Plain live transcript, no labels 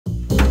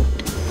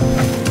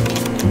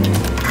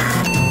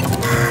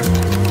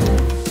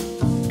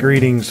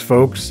Greetings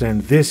folks,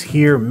 and this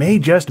here may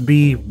just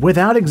be,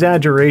 without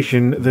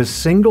exaggeration, the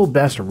single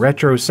best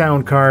retro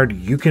sound card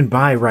you can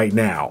buy right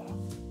now.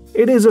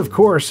 It is of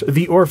course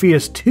the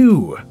Orpheus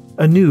II,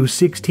 a new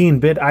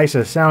 16-bit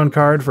ISA sound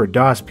card for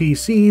DOS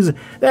PCs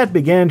that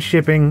began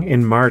shipping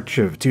in March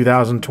of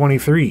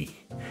 2023.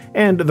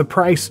 And the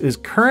price is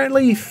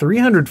currently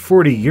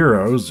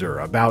 €340, or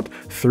about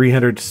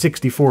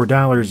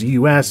 $364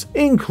 US,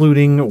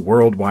 including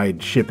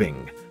worldwide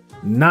shipping.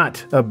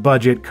 Not a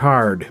budget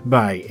card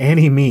by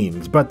any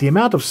means, but the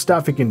amount of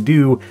stuff it can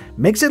do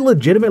makes it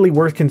legitimately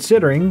worth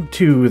considering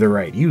to the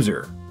right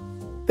user.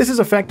 This is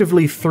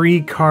effectively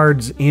 3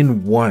 cards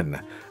in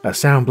one: a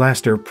Sound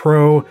Blaster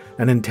Pro,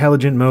 an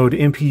Intelligent Mode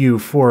MPU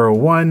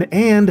 401,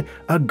 and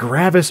a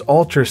Gravis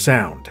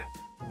Ultrasound.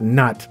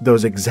 Not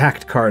those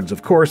exact cards,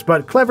 of course,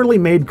 but cleverly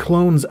made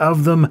clones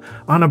of them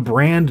on a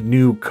brand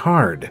new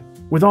card,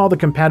 with all the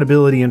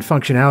compatibility and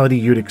functionality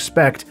you'd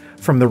expect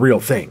from the real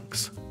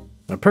things.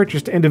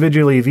 Purchased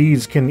individually,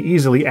 these can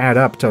easily add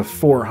up to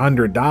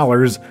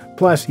 $400,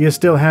 plus you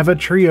still have a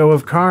trio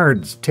of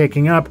cards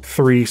taking up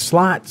 3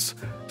 slots.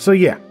 So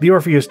yeah, the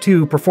Orpheus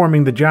II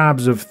performing the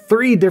jobs of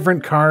 3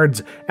 different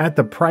cards at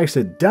the price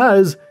it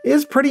does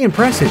is pretty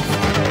impressive.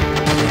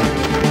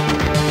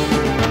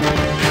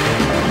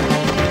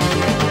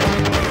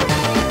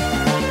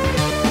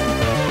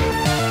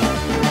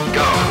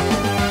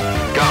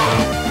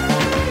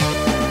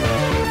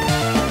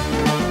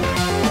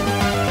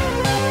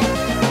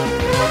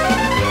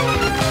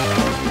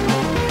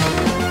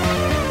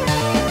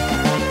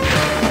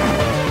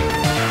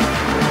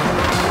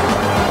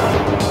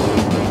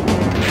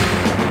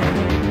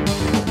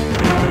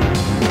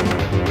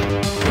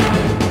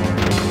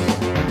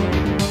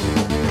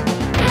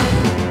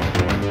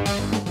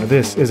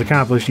 This is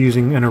accomplished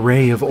using an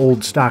array of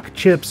old stock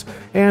chips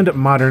and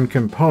modern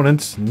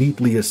components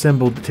neatly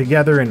assembled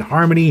together in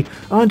harmony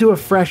onto a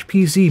fresh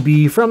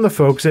PCB from the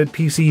folks at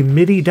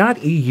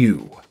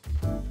PCMIDI.EU.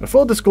 A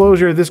full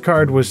disclosure, this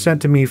card was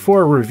sent to me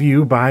for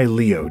review by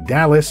Leo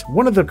Dallas,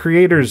 one of the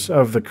creators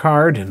of the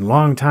card and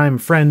longtime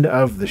friend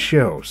of the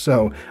show,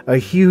 so a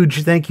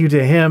huge thank you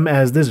to him,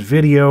 as this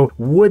video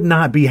would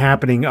not be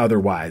happening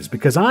otherwise,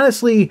 because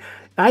honestly,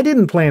 I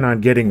didn't plan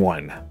on getting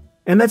one.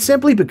 And that's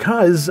simply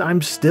because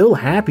I'm still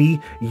happy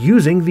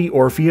using the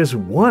Orpheus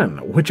I,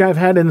 which I've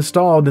had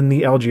installed in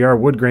the LGR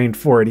Woodgrain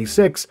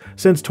 486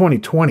 since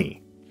 2020.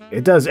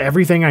 It does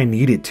everything I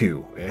need it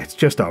to. It's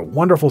just a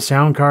wonderful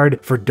sound card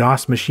for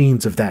DOS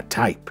machines of that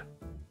type.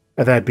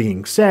 That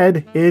being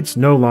said, it's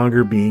no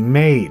longer being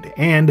made,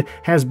 and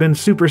has been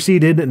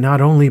superseded not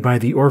only by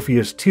the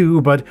Orpheus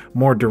II, but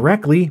more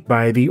directly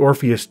by the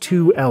Orpheus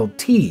II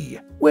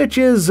LT, which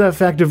is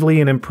effectively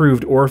an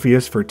improved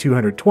Orpheus for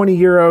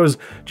 €220,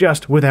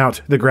 just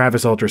without the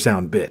Gravis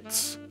Ultrasound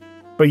bits.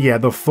 But yeah,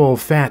 the full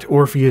fat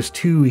Orpheus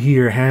II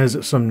here has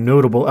some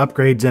notable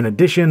upgrades and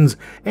additions,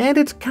 and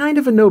it's kind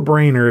of a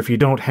no-brainer if you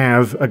don't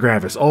have a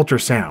Gravis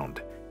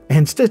Ultrasound.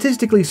 And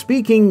statistically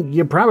speaking,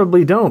 you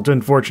probably don't,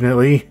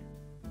 unfortunately.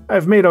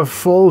 I've made a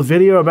full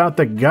video about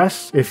the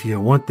GUS if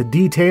you want the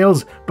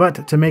details,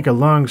 but to make a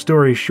long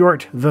story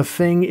short, the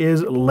thing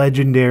is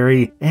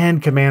legendary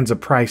and commands a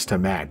price to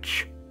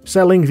match,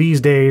 selling these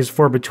days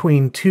for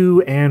between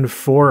 $200 and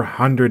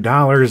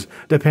 $400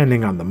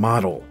 depending on the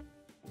model.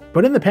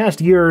 But in the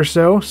past year or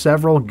so,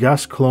 several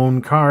GUS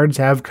clone cards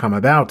have come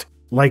about,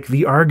 like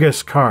the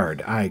Argus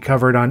card I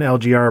covered on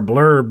LGR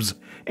Blurbs,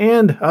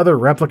 and other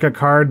replica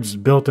cards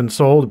built and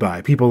sold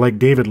by people like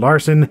David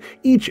Larsson,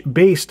 each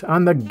based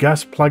on the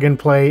GUS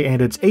plug-and-play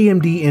and its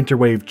AMD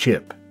Interwave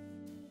chip.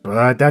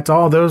 But that's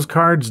all those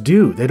cards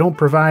do. They don't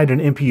provide an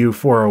MPU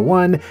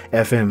 401,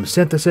 FM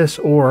synthesis,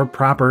 or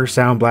proper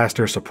Sound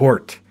Blaster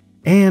support.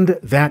 And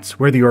that's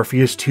where the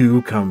Orpheus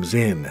II comes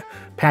in,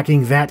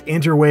 packing that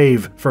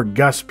interwave for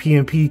GUS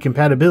PnP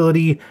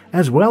compatibility,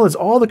 as well as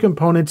all the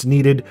components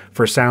needed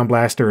for Sound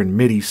Blaster and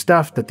MIDI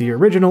stuff that the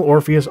original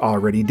Orpheus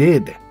already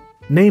did.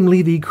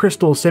 Namely the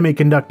Crystal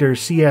Semiconductor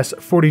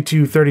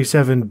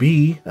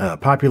CS4237B, a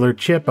popular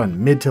chip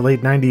on mid to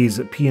late 90s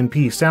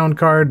PnP sound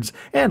cards,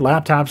 and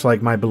laptops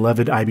like my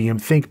beloved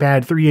IBM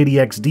ThinkPad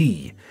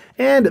 380XD,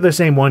 and the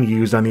same one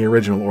used on the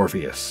original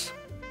Orpheus.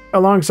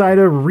 Alongside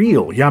a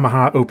real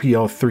Yamaha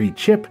OPL3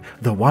 chip,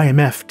 the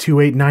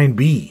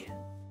YMF289B.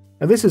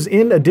 This is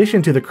in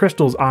addition to the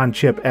Crystal's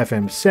on-chip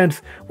FM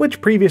synth,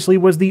 which previously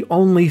was the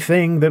only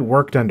thing that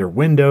worked under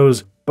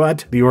Windows,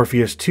 but the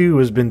Orpheus II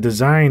has been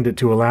designed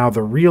to allow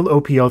the real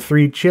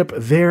OPL3 chip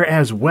there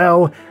as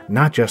well,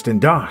 not just in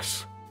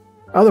DOS.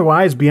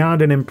 Otherwise,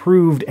 beyond an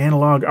improved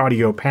analog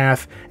audio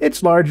path,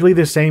 it's largely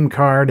the same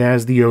card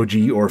as the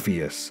OG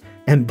Orpheus.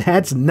 And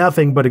that's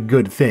nothing but a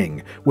good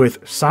thing,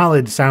 with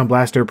solid Sound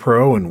Blaster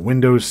Pro and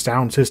Windows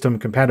sound system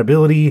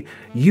compatibility,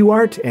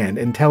 UART and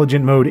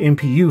Intelligent Mode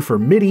MPU for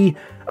MIDI,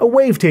 a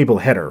wavetable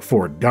header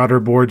for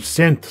daughterboard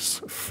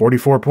synths,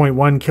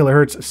 44.1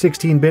 kHz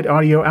 16-bit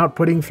audio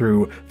outputting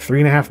through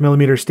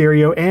 3.5mm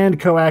stereo and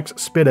coax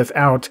SPDIF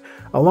out,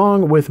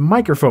 along with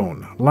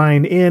microphone,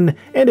 line in,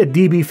 and a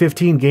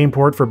DB15 game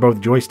port for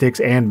both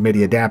joysticks and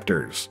MIDI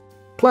adapters.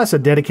 plus a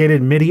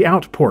dedicated MIDI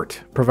out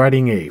port,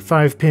 providing a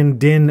 5-pin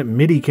DIN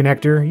MIDI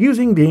connector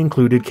using the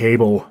included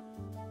cable.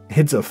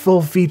 It's a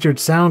full-featured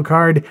sound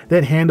card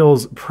that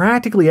handles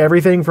practically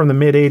everything from the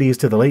mid-80s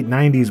to the late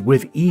 90s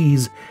with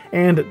ease,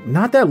 and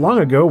not that long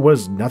ago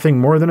was nothing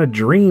more than a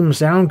dream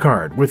sound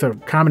card with a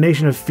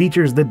combination of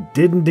features that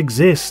didn't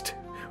exist.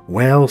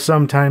 Well,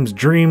 sometimes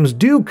dreams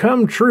do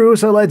come true,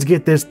 so let's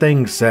get this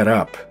thing set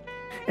up.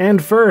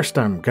 And first,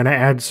 I'm gonna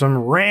add some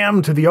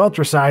RAM to the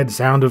ultraside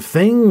sound of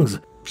things.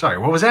 Sorry,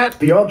 what was that?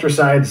 The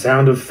ultraside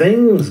sound of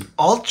things.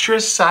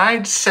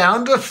 Ultraside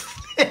sound of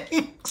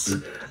things?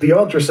 The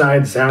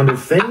ultraside sound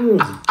of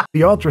things.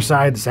 The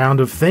ultraside sound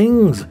of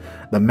things.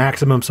 The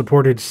maximum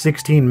supported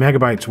 16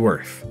 megabytes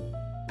worth.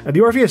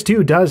 The Orpheus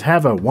II does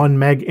have a 1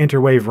 meg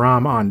interwave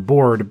ROM on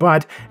board,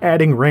 but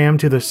adding RAM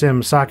to the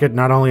SIM socket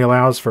not only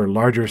allows for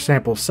larger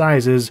sample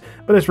sizes,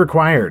 but is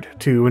required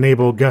to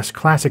enable GUS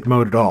Classic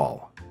mode at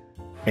all.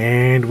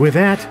 And with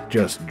that,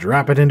 just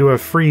drop it into a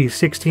free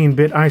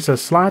 16-bit ISA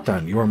slot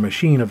on your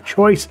machine of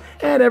choice,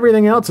 and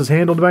everything else is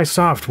handled by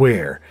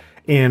software.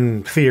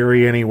 In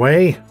theory,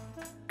 anyway.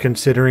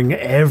 Considering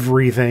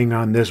everything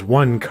on this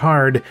one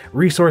card,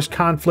 resource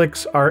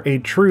conflicts are a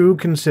true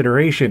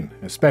consideration,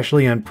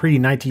 especially on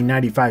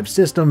pre-1995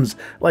 systems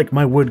like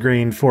my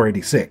Woodgrain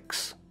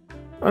 486.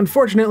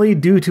 Unfortunately,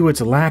 due to its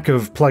lack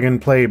of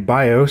plug-and-play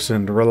BIOS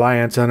and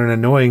reliance on an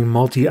annoying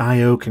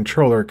multi-IO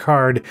controller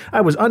card,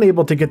 I was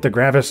unable to get the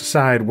Gravis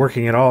side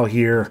working at all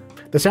here.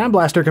 The Sound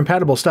Blaster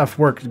compatible stuff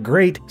worked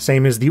great,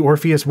 same as the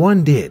Orpheus I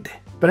did.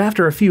 But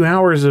after a few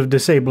hours of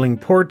disabling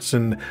ports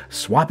and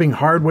swapping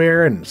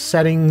hardware and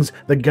settings,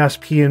 the GUS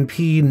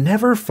PnP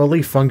never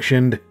fully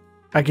functioned.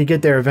 I could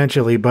get there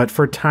eventually, but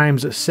for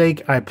time's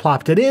sake, I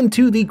plopped it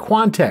into the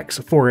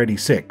Quantex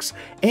 486,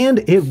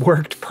 and it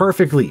worked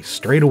perfectly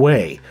straight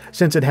away,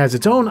 since it has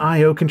its own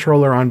I/O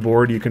controller on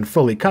board you can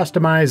fully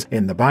customize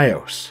in the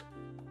BIOS.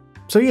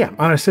 So yeah,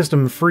 on a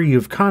system free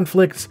of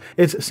conflicts,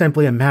 it's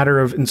simply a matter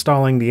of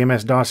installing the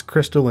MS-DOS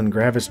Crystal and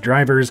Gravis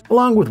drivers,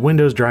 along with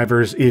Windows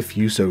drivers if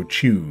you so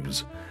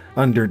choose.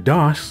 Under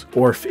DOS,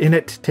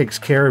 Orphinit takes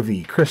care of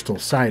the Crystal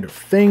side of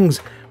things,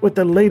 with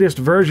the latest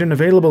version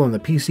available on the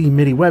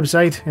PCMIDI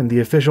website and the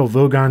official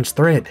Vogons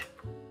thread.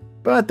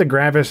 But the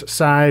Gravis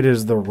side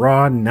is the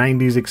raw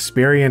 90s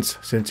experience,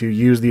 since you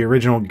use the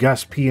original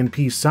GUS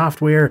PnP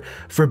software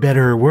for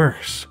better or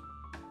worse.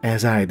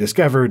 As I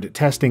discovered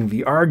testing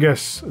the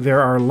Argus,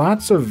 there are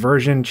lots of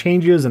version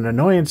changes and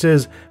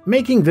annoyances,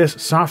 making this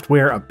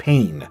software a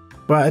pain.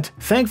 But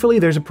thankfully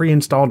there's a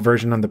pre-installed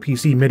version on the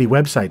PCMIDI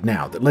website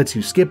now that lets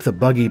you skip the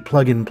buggy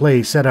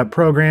plug-and-play setup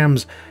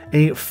programs,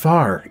 a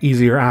far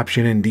easier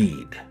option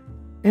indeed.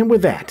 And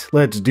with that,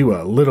 let's do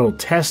a little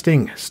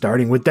testing,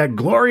 starting with that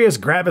glorious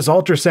Gravis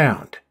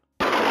Ultrasound.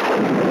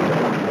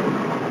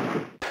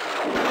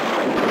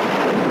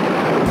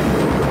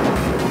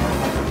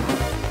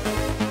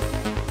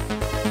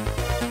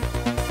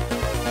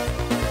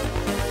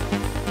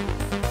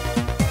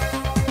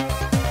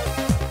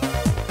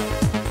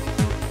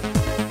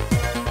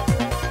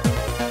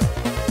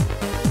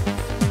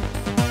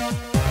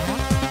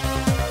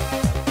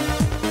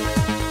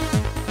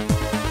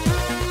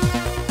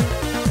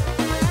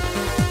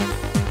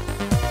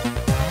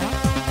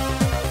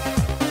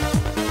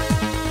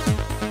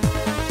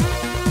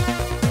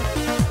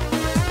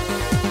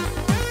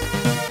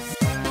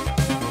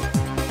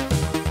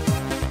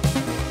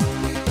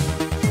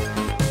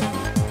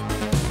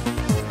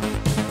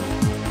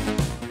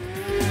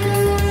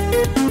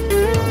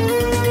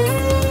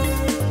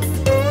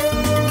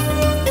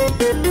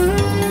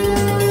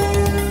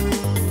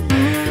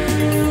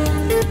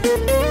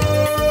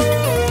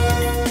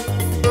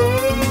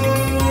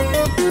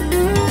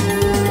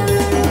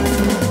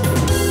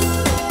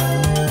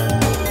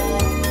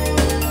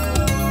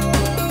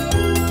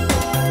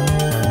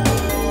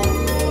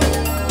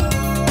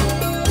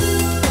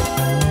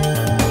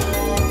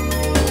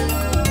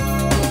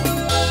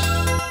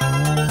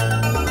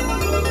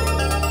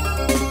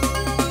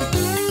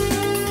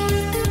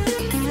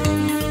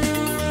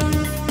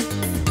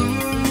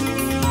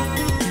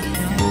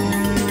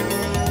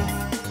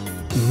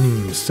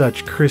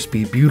 Such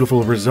crispy,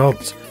 beautiful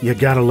results. You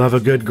gotta love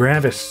a good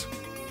Gravis.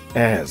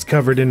 As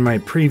covered in my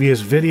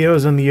previous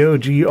videos on the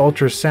OG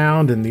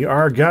Ultrasound and the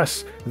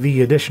Argus,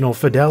 the additional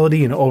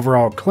fidelity and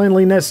overall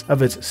cleanliness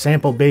of its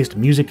sample-based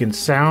music and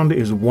sound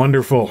is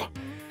wonderful,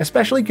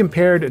 especially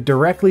compared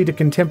directly to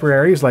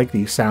contemporaries like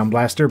the Sound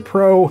Blaster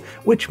Pro,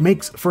 which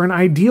makes for an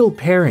ideal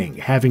pairing,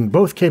 having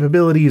both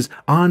capabilities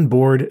on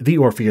board the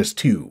Orpheus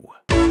II.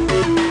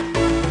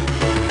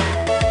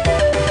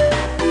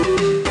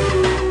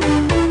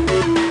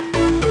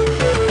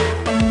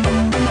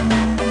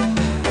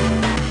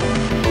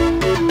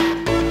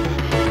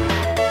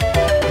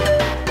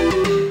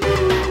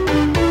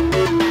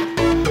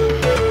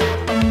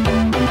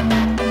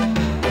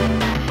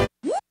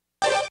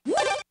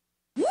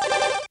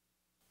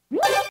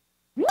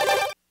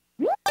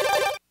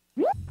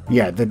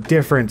 Yeah, the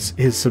difference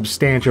is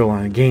substantial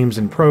on games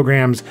and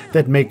programs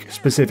that make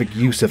specific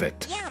use of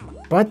it.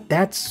 but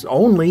that's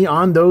only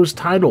on those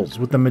titles,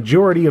 with the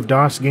majority of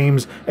DOS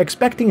games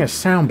expecting a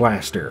Sound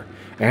Blaster,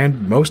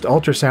 and most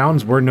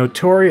ultrasounds were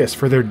notorious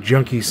for their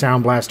junky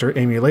Sound Blaster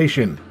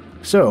emulation.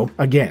 So,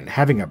 again,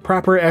 having a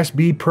proper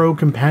SB Pro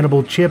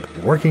compatible chip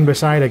working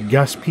beside a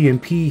GUS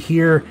PnP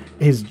here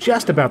is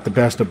just about the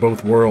best of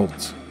both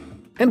worlds.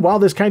 And while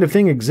this kind of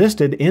thing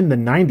existed in the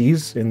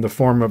 90s in the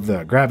form of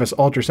the Gravis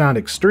Ultrasound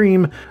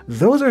Extreme,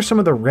 those are some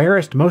of the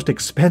rarest, most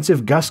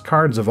expensive GUS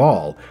cards of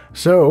all.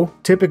 So,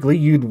 typically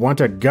you'd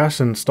want a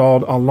GUS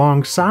installed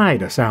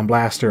alongside a Sound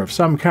Blaster of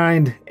some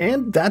kind,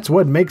 and that's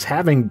what makes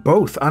having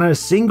both on a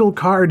single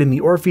card in the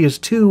Orpheus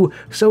II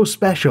so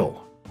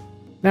special.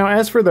 Now,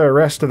 as for the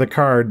rest of the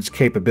card's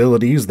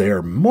capabilities,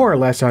 they're more or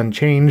less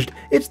unchanged.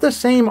 It's the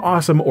same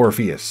awesome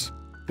Orpheus.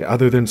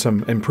 Other than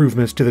some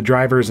improvements to the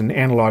drivers and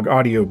analog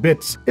audio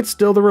bits, it's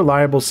still the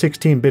reliable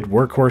 16-bit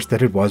workhorse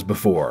that it was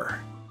before.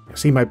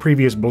 See my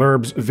previous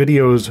blurbs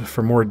videos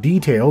for more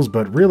details,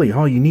 but really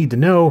all you need to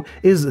know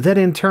is that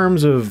in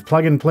terms of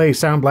plug-and-play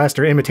Sound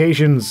Blaster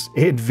imitations,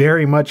 it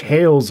very much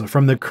hails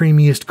from the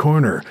creamiest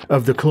corner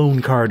of the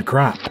clone card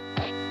crop.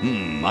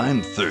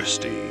 I'm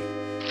thirsty.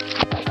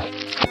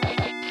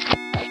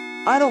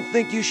 I don't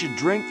think you should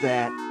drink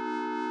that.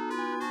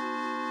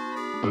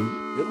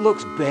 It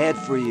looks bad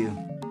for you.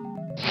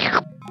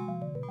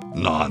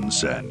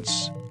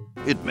 Nonsense.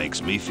 It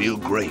makes me feel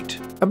great.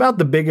 About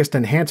the biggest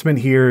enhancement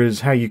here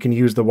is how you can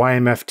use the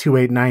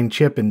YMF289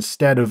 chip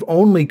instead of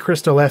only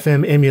Crystal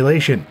FM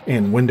emulation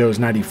in Windows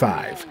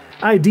 95.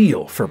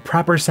 Ideal for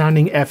proper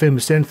sounding FM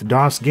synth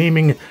DOS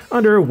gaming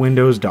under a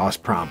Windows DOS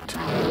prompt.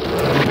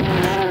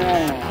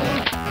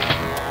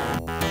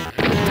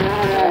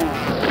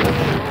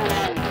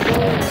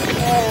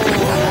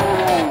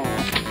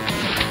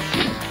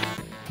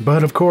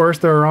 But of course,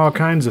 there are all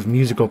kinds of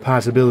musical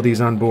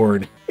possibilities on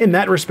board. In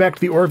that respect,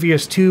 the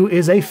Orpheus II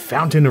is a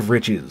fountain of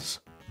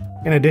riches.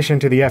 In addition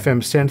to the FM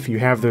synth, you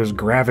have those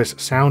Gravis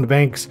sound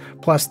banks,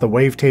 plus the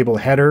wavetable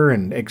header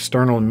and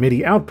external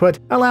MIDI output,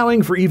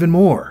 allowing for even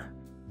more.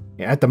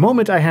 At the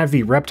moment, I have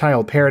the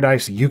Reptile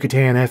Paradise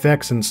Yucatan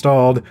FX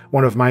installed,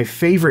 one of my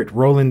favorite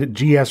Roland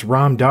GS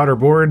ROM daughter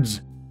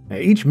boards.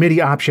 Each MIDI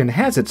option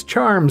has its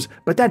charms,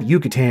 but that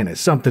Yucatan is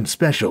something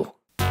special.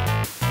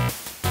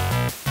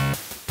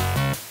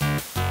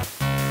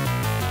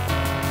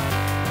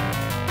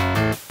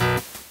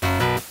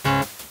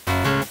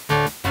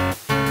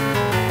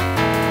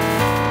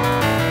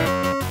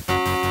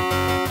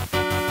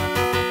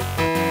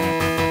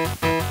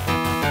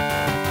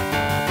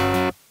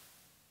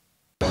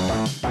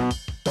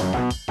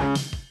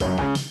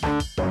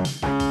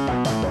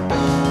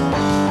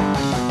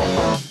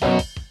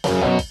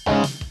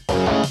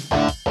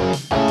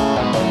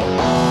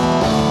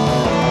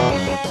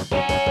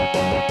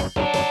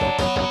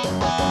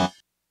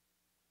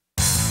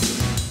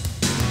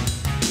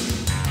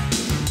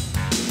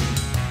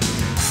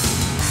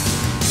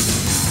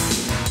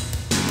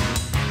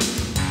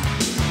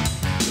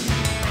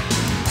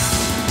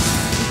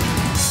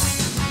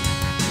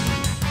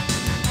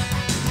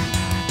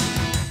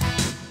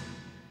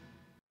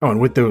 Oh, and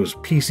with those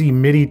PC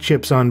MIDI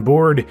chips on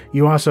board,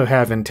 you also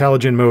have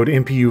Intelligent Mode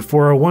MPU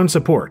 401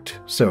 support,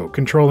 so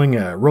controlling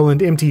a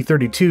Roland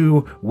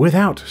MT32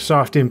 without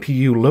soft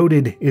MPU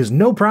loaded is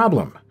no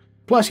problem.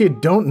 Plus, you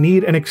don't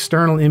need an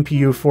external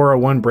MPU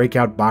 401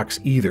 breakout box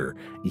either,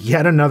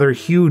 yet another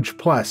huge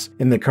plus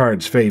in the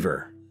card's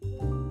favor.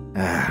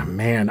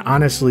 Man,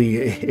 honestly,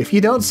 if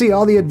you don't see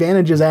all the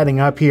advantages adding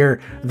up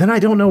here, then I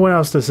don't know what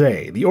else to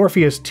say. The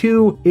Orpheus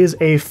II is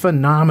a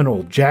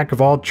phenomenal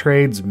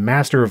jack-of-all-trades,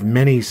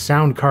 master-of-many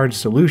sound card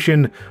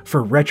solution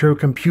for retro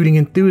computing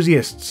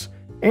enthusiasts.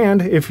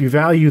 And if you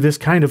value this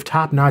kind of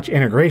top-notch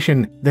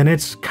integration, then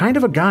it's kind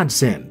of a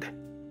godsend.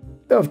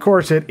 Though of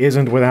course it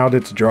isn't without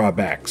its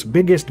drawbacks,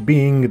 biggest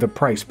being the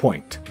price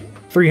point.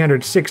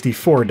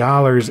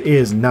 $364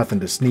 is nothing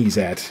to sneeze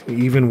at,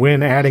 even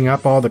when adding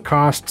up all the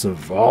costs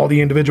of all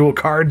the individual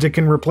cards it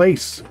can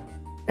replace.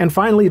 And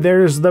finally,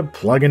 there's the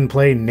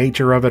plug-and-play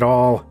nature of it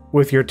all,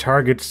 with your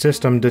target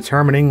system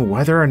determining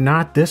whether or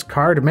not this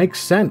card makes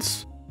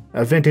sense.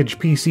 A vintage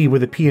PC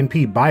with a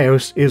PnP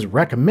BIOS is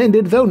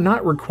recommended, though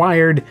not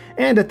required,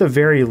 and at the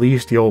very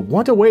least you'll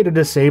want a way to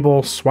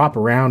disable, swap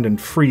around,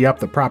 and free up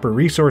the proper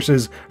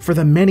resources for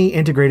the many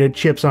integrated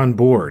chips on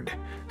board.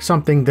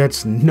 Something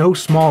that's no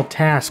small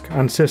task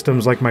on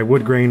systems like my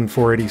Woodgrain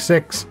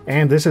 486,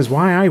 and this is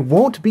why I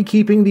won't be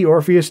keeping the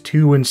Orpheus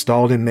II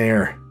installed in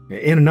there.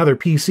 In another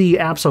PC,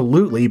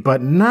 absolutely,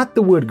 but not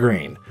the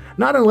Woodgrain.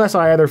 Not unless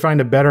I either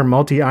find a better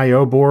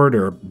multi-IO board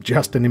or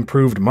just an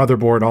improved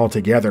motherboard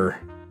altogether.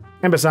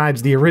 And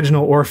besides, the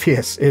original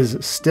Orpheus is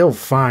still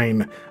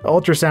fine.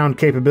 Ultrasound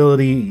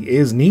capability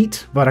is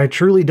neat, but I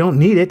truly don't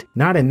need it,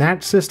 not in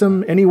that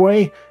system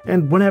anyway,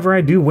 and whenever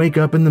I do wake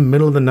up in the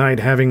middle of the night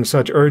having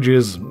such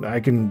urges, I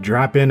can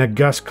drop in a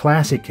GUS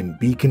Classic and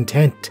be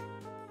content.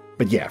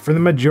 But yeah, for the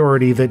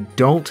majority that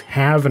don't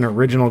have an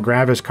original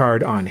Gravis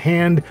card on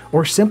hand,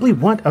 or simply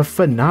want a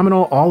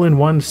phenomenal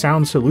all-in-one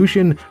sound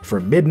solution for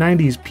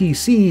mid-90s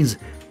PCs,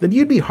 then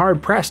you'd be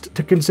hard-pressed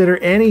to consider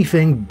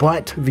anything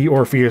but the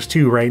Orpheus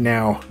II right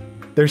now.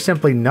 There's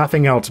simply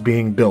nothing else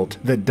being built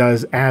that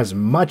does as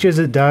much as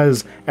it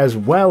does, as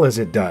well as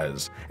it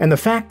does. And the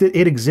fact that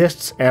it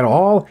exists at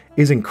all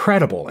is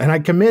incredible, and I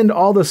commend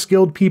all the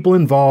skilled people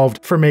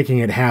involved for making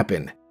it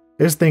happen.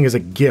 This thing is a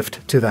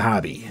gift to the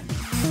hobby.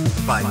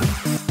 Bye.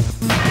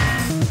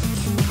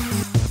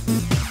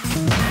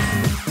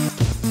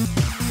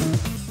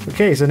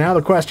 Okay, so now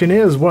the question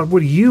is, what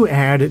would you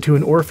add to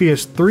an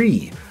Orpheus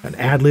 3? An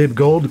ad-lib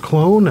gold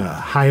clone? A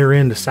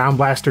higher-end Sound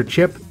Blaster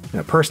chip?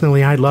 Now,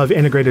 personally, I love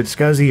integrated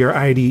SCSI or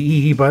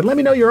IDE, but let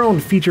me know your own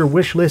feature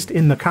wish list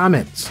in the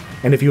comments.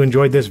 And if you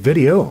enjoyed this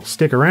video,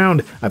 stick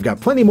around. I've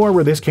got plenty more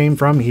where this came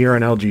from here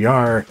on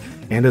LGR.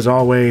 And as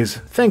always,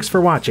 thanks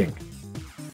for watching.